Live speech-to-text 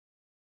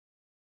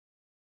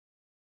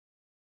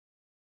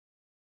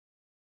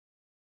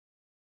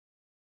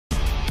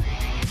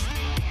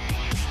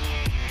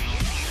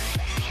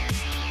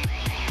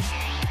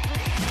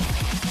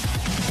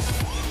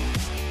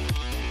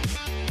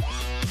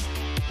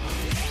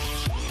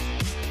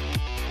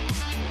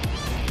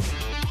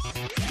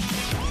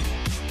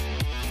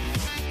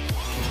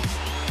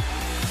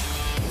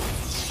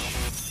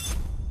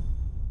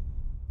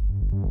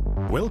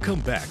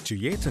Welcome back to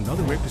yet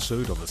another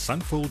episode of the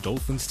Sunfold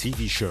Dolphins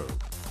TV show.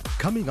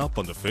 Coming up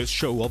on the first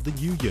show of the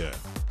new year,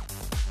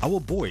 our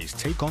boys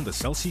take on the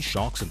Chelsea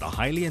Sharks in the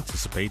highly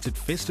anticipated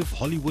festive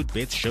Hollywood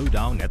Bets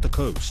showdown at the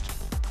coast.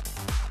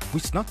 We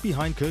snuck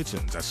behind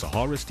curtains as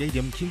Sahara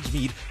Stadium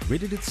Kingsmead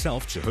readied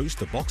itself to host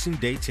the Boxing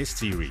Day Test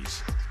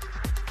Series.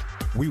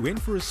 We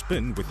went for a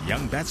spin with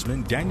young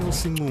batsman Daniel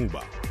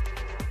Singuba.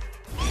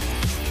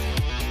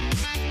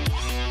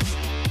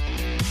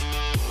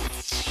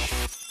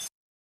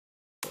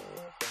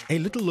 A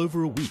little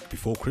over a week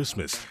before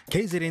Christmas,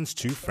 KZN's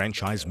two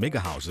franchise mega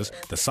houses,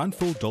 the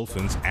Sunfold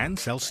Dolphins and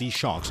Chelsea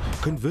Sharks,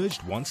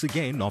 converged once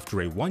again after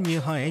a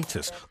one-year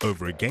hiatus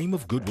over a game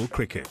of goodwill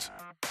cricket.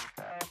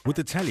 With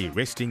the tally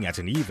resting at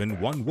an even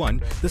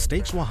 1-1, the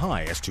stakes were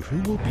high as to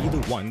who will be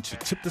the one to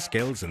tip the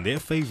scales in their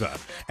favour,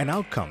 an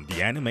outcome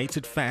the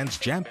animated fans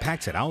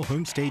jam-packed at our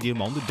home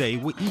stadium on the day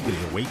were eagerly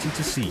awaiting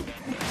to see.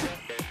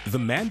 The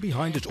man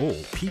behind it all,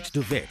 Pete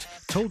DeVet,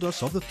 told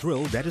us of the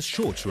thrill that is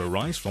sure to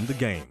arise from the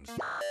game.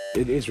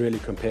 It is really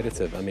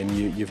competitive. I mean,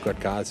 you've got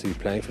guys who are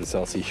playing for the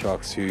Chelsea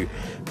Sharks who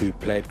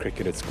played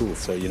cricket at school.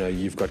 So, you know,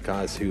 you've got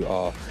guys who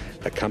are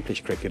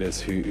accomplished cricketers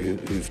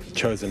who've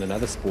chosen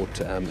another sport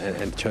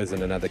and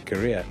chosen another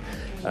career,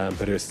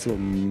 but are still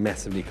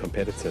massively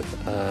competitive.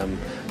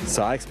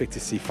 So I expect to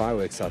see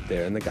fireworks out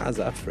there, and the guys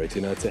are up for it.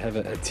 You know, to have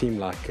a team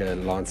like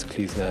Lance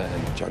Kleesner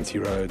and John T.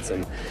 Rhodes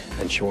and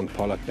Sean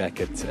Pollock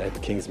back at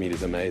Kingsmead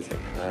is amazing.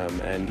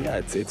 And yeah,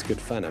 it's good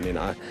fun. I mean,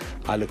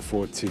 I look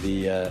forward to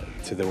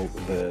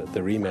the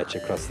rematch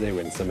across there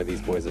when some of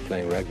these boys are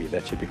playing rugby.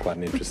 That should be quite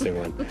an interesting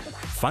one.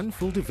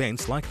 Fun-filled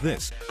events like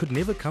this could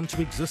never come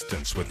to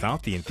existence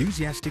without the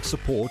enthusiastic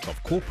support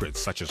of corporates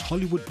such as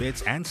Hollywood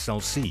Bets and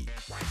Chelsea.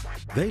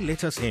 They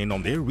let us in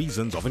on their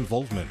reasons of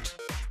involvement.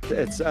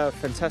 It's a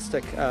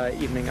fantastic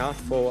evening out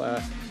for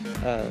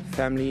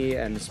family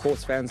and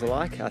sports fans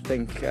alike. I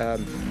think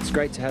it's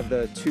great to have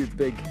the two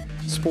big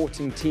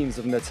sporting teams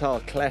of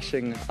Natal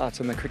clashing out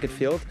on the cricket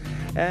field,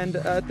 and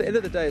at the end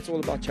of the day it's all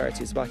about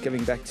charity. It's about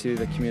giving back to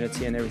the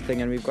community and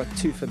everything, and we've got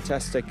two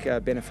fantastic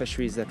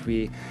beneficiaries that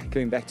we're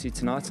giving back to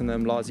tonight in the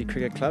Mlazi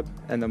Cricket Club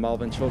and the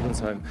Malvern Children's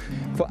Home.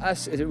 For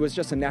us it was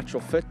just a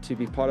natural fit to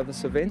be part of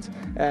this event,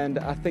 and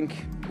I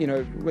think, you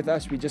know, with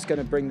us we're just going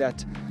to bring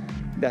that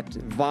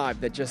vibe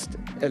that just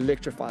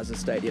electrifies the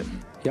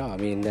stadium. Yeah, I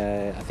mean,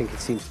 I think it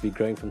seems to be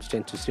growing from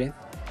strength to strength,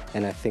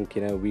 and I think,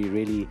 you know, we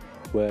really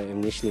were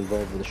initially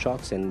involved with the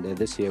Sharks, and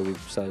this year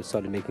we've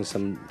started making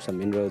some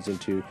inroads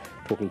into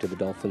talking to the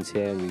Dolphins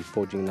here, and we're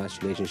forging a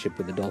nice relationship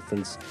with the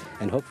Dolphins,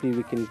 and hopefully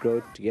we can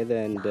grow together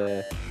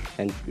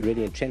and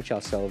really entrench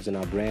ourselves in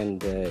our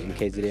brand in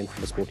KZN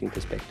from a sporting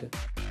perspective.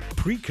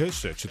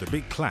 Precursor to the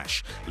big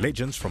clash,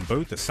 legends from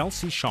both the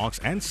Chelsea Sharks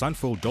and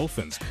Sunfold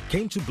Dolphins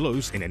came to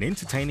blows in an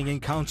entertaining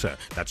encounter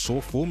that saw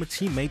former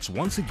teammates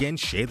once again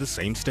share the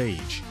same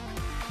stage.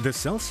 The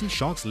Chelsea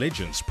Sharks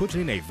legends put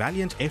in a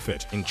valiant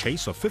effort in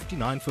chase of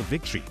 59 for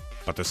victory,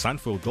 but the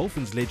Sunfold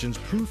Dolphins legends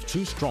proved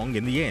too strong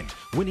in the end,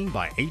 winning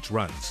by 8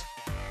 runs.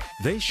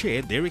 They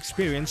shared their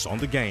experience on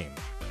the game.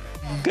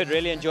 Good,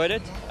 really enjoyed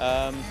it.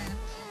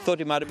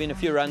 Thought it might have been a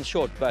few runs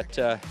short,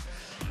 but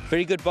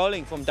very good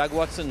bowling from Doug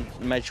Watson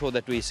made sure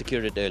that we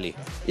secured it early.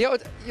 Yeah,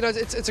 you know,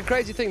 it's a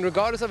crazy thing,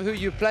 regardless of who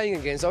you're playing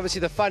against. Obviously,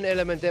 the fun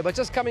element there, but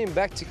just coming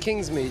back to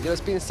Kingsmead, you know,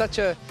 it's been such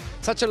a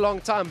long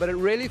time, but it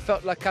really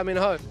felt like coming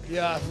home.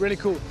 Yeah, really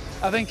cool.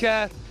 I think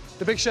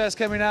the big show is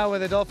coming now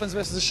with the Dolphins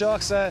versus the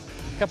Sharks. A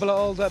couple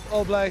of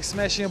old blokes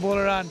smashing a ball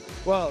around.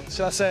 Well,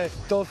 shall I say,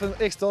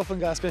 ex-Dolphin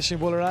guys smashing a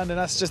ball around, and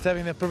us just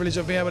having the privilege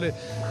of being able to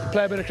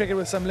play a bit of cricket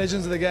with some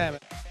legends of the game.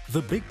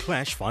 The big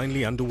clash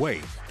finally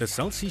underway. The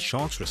Chelsea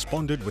Sharks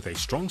responded with a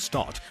strong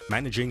start,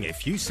 managing a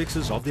few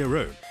sixes of their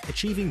own,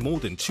 achieving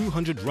more than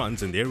 200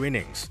 runs in their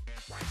innings.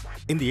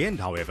 In the end,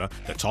 however,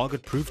 the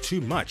target proved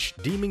too much,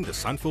 deeming the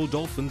Sunfold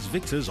Dolphins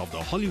victors of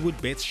the Hollywood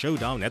Bets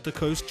showdown at the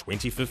Coast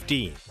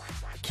 2015.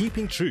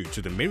 Keeping true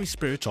to the merry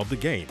spirit of the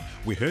game,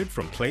 we heard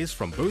from players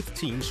from both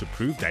teams who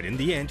proved that in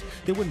the end,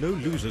 there were no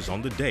losers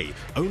on the day,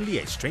 only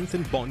a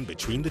strengthened bond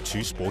between the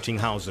two sporting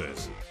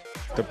houses.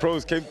 The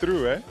pros came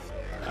through, eh?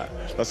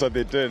 That's what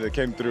they did, it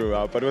came through,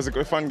 but it was a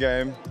good fun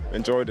game,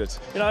 enjoyed it.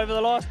 You know, over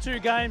the last 2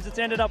 games it's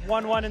ended up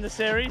 1-1 in the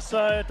series,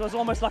 so it was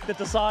almost like the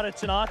decider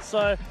tonight,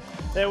 so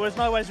there was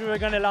no ways we were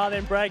going to allow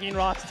them bragging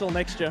rights till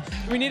next year.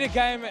 We need a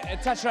game, a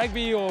touch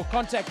rugby or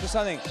contact or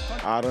something.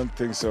 I don't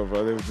think so,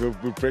 bro.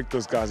 We'll break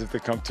those guys if they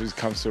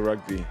comes to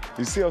rugby.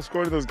 You see how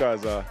scrawny those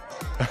guys are.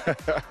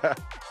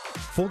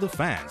 For the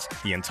fans,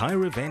 the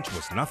entire event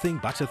was nothing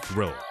but a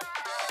thrill.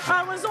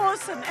 It was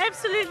awesome,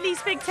 absolutely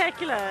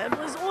spectacular. It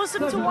was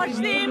awesome to watch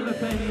them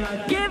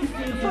give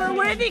for a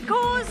worthy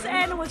cause,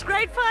 and it was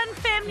great fun,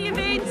 family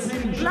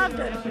events, loved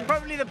it.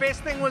 Probably the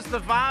best thing was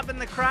the vibe in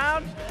the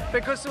crowd,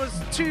 because it was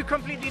 2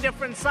 completely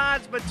different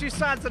sides, but 2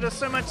 sides that are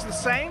so much the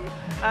same.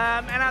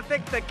 And I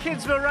think the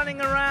kids were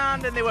running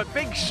around and there were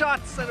big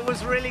shots, and it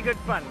was really good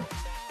fun.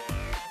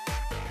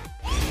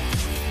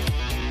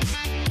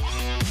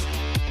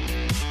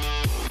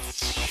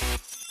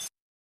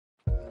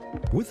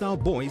 With our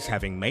boys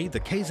having made the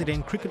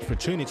KZN cricket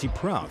fraternity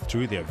proud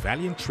through their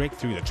valiant trek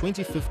through the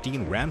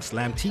 2015 Ram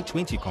Slam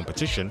T20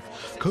 competition,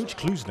 Coach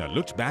Klusner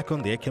looked back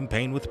on their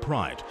campaign with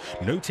pride,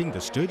 noting the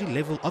sturdy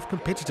level of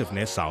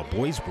competitiveness our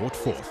boys brought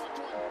forth.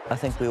 I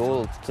think we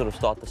all sort of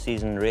start the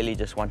season really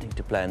just wanting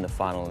to play in the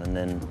final, and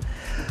then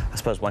I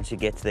suppose once you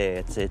get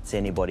there, it's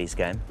anybody's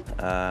game.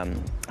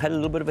 Had a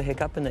little bit of a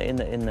hiccup in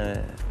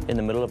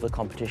the middle of the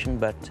competition,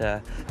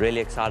 but really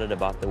excited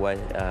about the way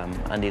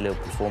Andile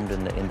performed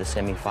in the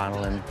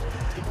semi-final, and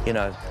you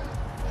know,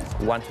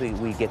 once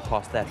we get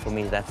past that, for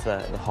me that's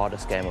the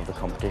hardest game of the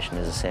competition,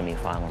 is a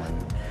semi-final,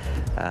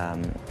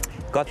 and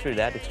got through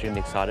that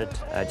extremely excited.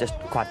 Just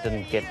quite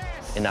didn't get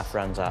enough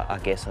runs, I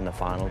guess, in the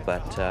final,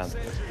 but.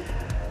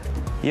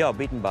 Yeah,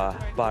 beaten by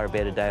a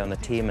better day on the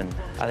team, and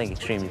I think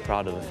extremely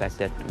proud of the fact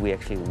that we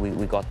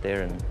got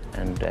there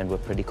and we're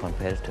pretty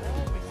competitive.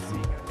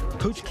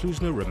 Coach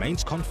Klusner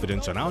remains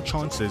confident on our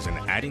chances in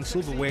adding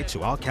silverware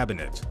to our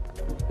cabinet.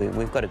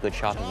 We've got a good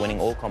shot of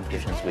winning all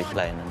competitions we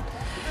play in, and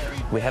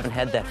we haven't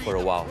had that for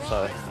a while.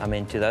 So, I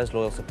mean, to those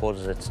loyal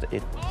supporters,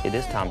 it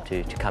is time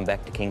to come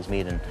back to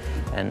Kingsmead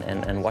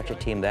and watch a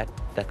team that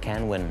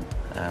can win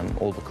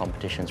all the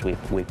competitions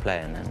we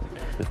play in. And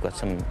we've got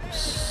some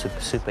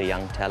super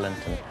young talent,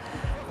 and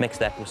mix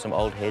that with some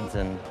old heads,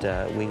 and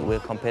we're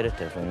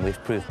competitive, and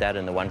we've proved that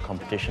in the one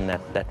competition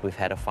that we've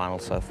had a final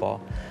so far.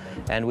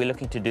 And we're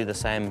looking to do the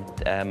same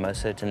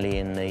most certainly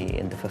in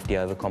the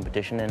 50-over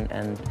competition,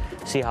 and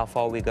see how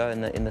far we go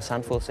in the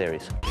Sunfull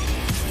series.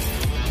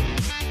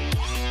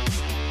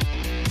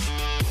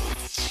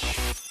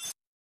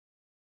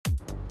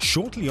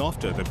 Shortly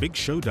after the big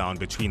showdown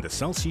between the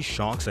Cell C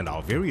Sharks and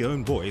our very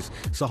own boys,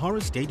 Sahara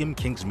Stadium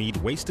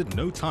Kingsmead wasted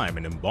no time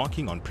in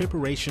embarking on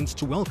preparations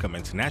to welcome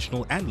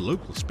international and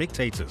local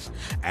spectators,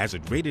 as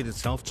it readied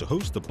itself to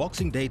host the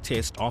Boxing Day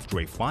test after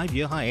a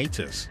 5-year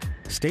hiatus.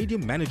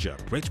 Stadium manager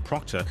Brett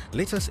Proctor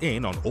let us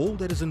in on all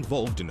that is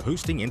involved in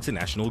hosting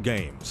international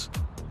games.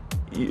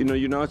 You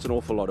know it's an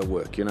awful lot of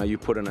work. You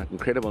put in an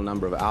incredible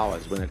number of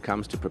hours when it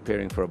comes to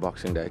preparing for a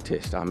Boxing Day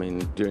test. I mean,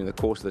 during the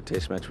course of the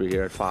test match, we're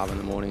here at 5 in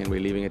the morning and we're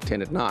leaving at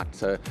 10 at night.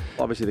 So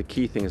obviously the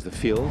key thing is the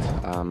field.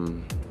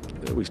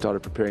 We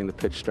started preparing the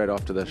pitch straight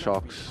after the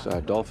Sharks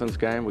Dolphins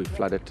game. We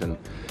flood it and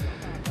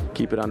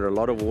keep it under a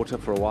lot of water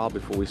for a while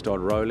before we start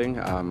rolling,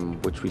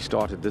 which we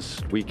started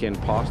this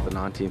weekend past the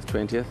 19th,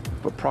 20th.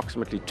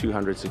 Approximately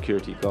 200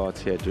 security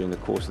guards here during the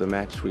course of the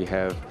match. We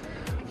have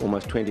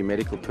almost 20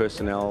 medical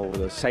personnel for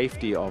the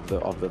safety of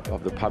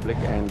the public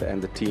and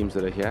the teams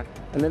that are here.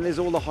 And then there's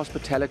all the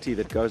hospitality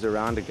that goes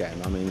around a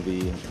game. I mean,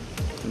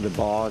 the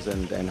bars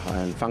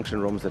and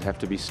function rooms that have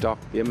to be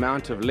stocked. The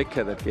amount of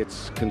liquor that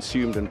gets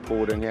consumed and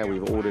poured in here.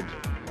 We've ordered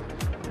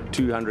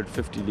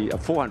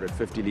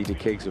 450 litre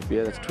kegs of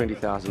beer. That's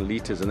 20,000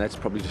 litres, and that's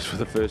probably just for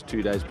the first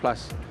 2 days,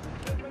 plus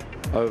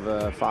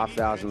over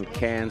 5,000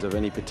 cans of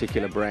any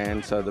particular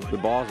brand, so the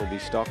bars will be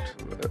stocked.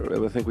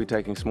 I think we're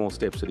taking small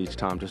steps at each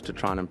time just to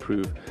try and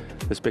improve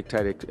the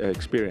spectator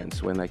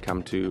experience when they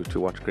come to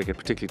watch cricket,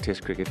 particularly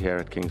Test cricket here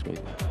at Kingsmead.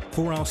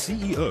 For our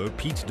CEO,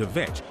 Pete de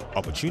Vet,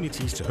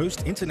 opportunities to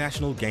host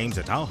international games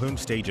at our home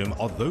stadium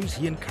are those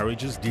he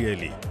encourages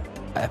dearly.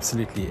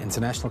 Absolutely.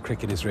 International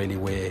cricket is really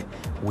where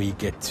we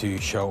get to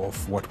show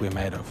off what we're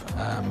made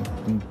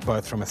of,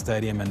 both from a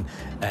stadium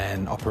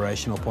and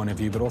operational point of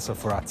view, but also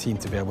for our team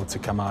to be able to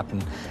come out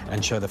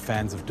and show the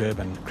fans of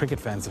Durban, cricket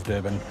fans of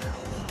Durban,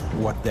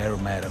 what they're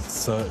made of.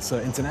 So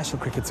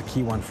international cricket's a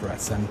key one for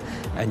us,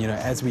 and you know,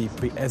 as we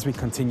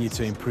continue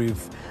to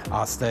improve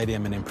our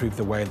stadium and improve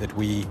the way that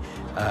we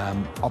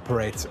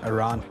operate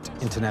around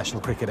international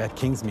cricket at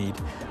Kingsmead,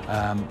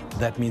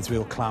 that means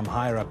we'll climb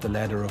higher up the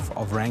ladder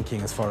of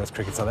ranking as far as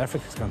Cricket South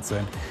Africa is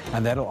concerned,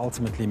 and that'll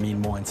ultimately mean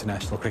more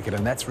international cricket,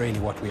 and that's really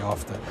what we're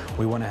after.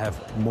 We want to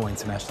have more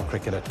international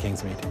cricket at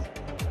Kingsmead.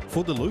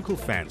 For the local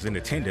fans in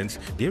attendance,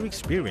 their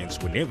experience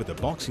whenever the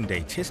Boxing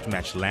Day test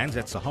match lands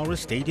at Sahara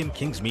Stadium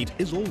Kingsmead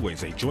is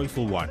always a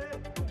joyful one.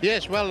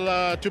 Yes,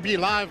 well, to be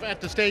live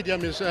at the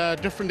stadium is a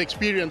different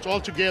experience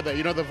altogether.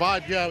 You know, the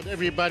vibe here with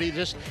everybody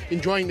just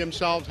enjoying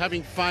themselves,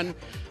 having fun.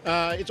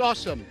 It's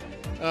awesome.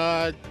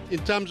 In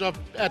terms of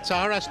at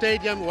Sahara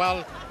Stadium,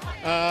 well,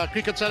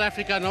 Cricket South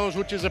Africa knows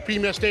which is a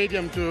premier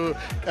stadium to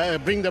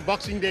bring the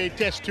Boxing Day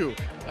test to.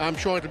 I'm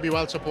sure it'll be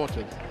well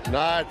supported.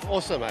 No, it's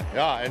awesome,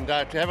 yeah, and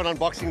to have it on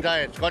Boxing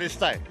Day, it's got to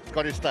stay. It's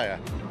got to stay.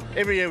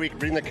 Every year we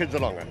bring the kids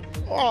along.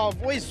 Oh,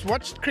 I've always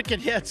watched cricket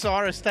here at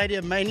Sahara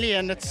Stadium mainly,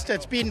 and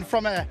it's been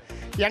from a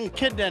young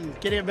kid and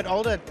getting a bit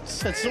older.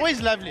 It's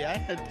always lovely,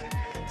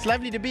 It's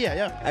lovely to be here,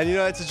 yeah. And you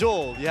know, it's a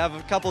jewel. You have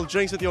a couple of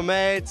drinks with your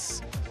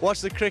mates,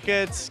 watch the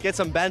cricket, get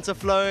some banter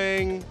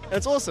flowing.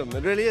 It's awesome,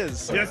 it really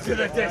is. Let's do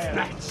the test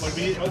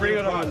match. Bring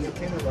it on.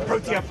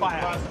 Protea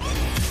fire.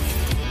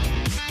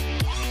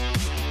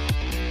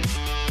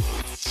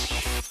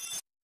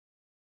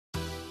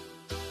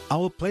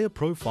 Our player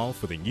profile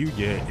for the new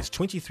year is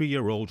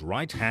 23-year-old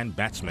right-hand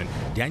batsman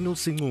Daniel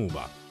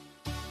Singuba.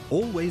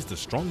 Always the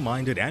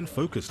strong-minded and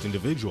focused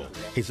individual,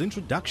 his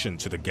introduction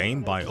to the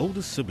game by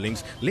older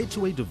siblings led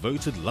to a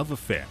devoted love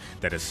affair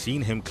that has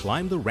seen him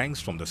climb the ranks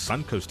from the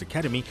Suncoast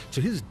Academy to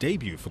his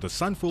debut for the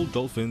Sunfold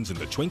Dolphins in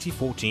the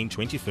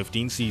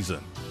 2014-2015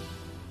 season.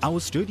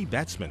 Our sturdy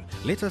batsman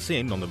let us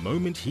in on the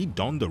moment he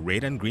donned the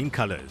red and green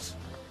colours.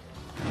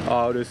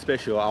 Oh, it was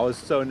special. I was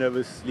so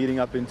nervous leading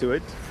up into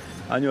it.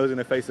 I knew I was going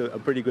to face a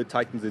pretty good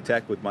Titans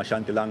attack with my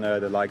Shantilanga,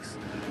 the likes,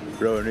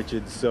 Rowan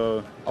Richards,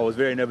 so I was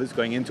very nervous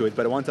going into it,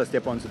 but once I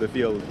stepped onto the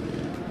field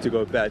to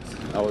go bat,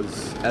 I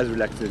was as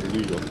relaxed as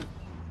usual.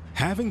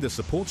 Having the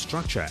support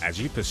structure as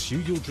you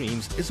pursue your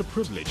dreams is a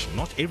privilege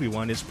not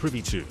everyone is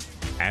privy to,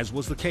 as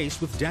was the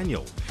case with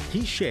Daniel.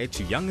 He shared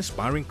to young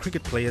aspiring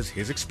cricket players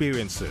his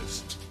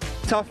experiences.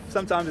 Tough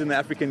sometimes in the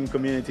African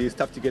community. It's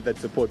tough to get that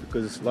support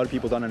because a lot of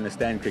people don't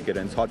understand cricket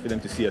and it's hard for them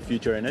to see a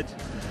future in it.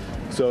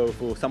 So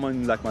for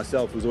someone like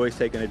myself who's always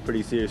taken it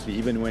pretty seriously,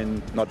 even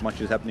when not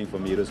much is happening for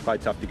me, it was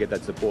quite tough to get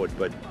that support.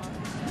 But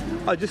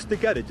I just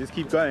stick at it, just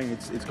keep going.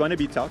 It's going to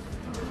be tough.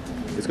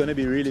 It's going to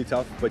be really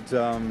tough, but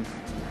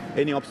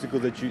any obstacle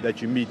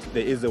that you meet,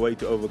 there is a way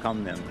to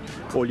overcome them.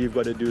 All you've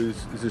got to do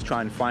is just try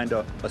and find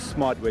a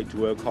smart way to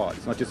work hard.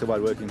 It's not just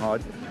about working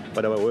hard,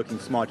 but about working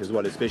smart as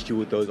well, especially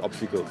with those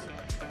obstacles.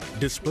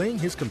 Displaying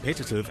his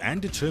competitive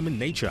and determined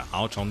nature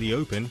out on the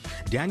open,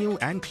 Daniel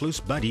and close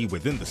buddy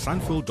within the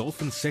Sunfold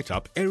Dolphins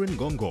setup, Aaron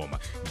Gongom,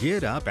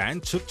 geared up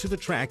and took to the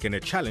track in a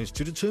challenge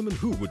to determine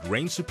who would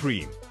reign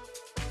supreme.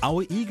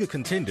 Our eager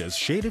contenders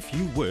shared a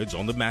few words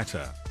on the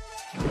matter.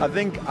 I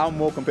think I'm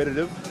more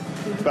competitive,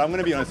 but I'm going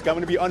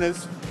to be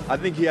honest. I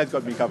think he has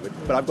got me covered,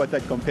 but I've got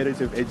that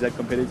competitive edge, that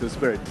competitive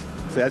spirit.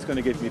 So that's going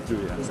to get me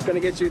through. Yeah. It's going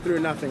to get you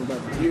through nothing,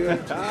 but you...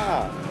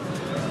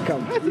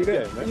 Come,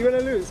 you're going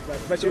to lose,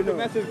 but you know.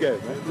 It's a massive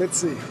game, man. Let's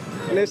see.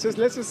 Let's just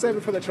save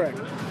it for the track.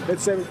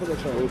 Let's save it for the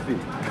track. We'll see.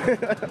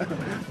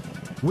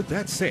 With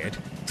that said,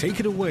 take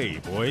it away,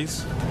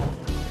 boys.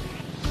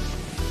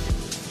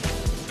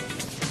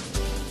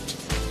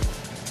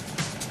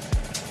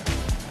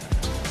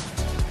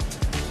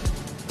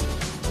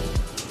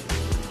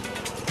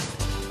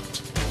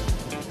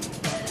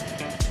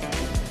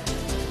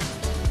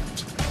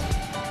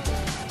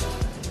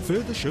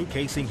 Further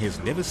showcasing his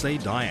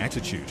never-say-die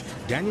attitude,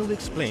 Daniel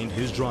explained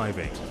his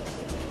driving.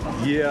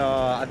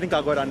 Yeah, I think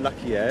I got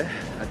unlucky, I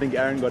think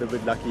Aaron got a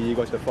bit lucky. He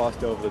got the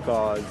faster of the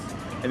cars,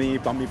 and then he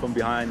bumped me from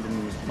behind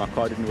and my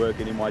car didn't work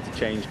anymore. I had to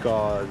change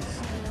cars.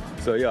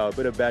 So yeah, a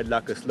bit of bad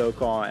luck, a slow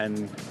car,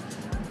 and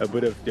a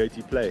bit of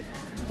dirty play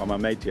by my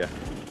mate here.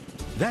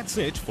 That's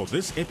it for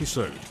this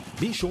episode.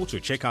 Be sure to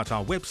check out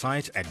our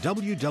website at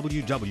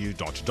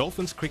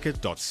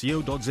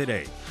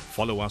www.dolphinscricket.co.za.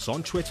 Follow us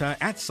on Twitter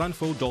at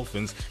Sunfold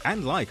Dolphins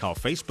and like our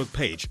Facebook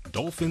page,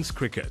 Dolphins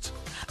Cricket.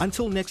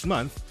 Until next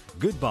month,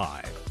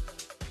 goodbye.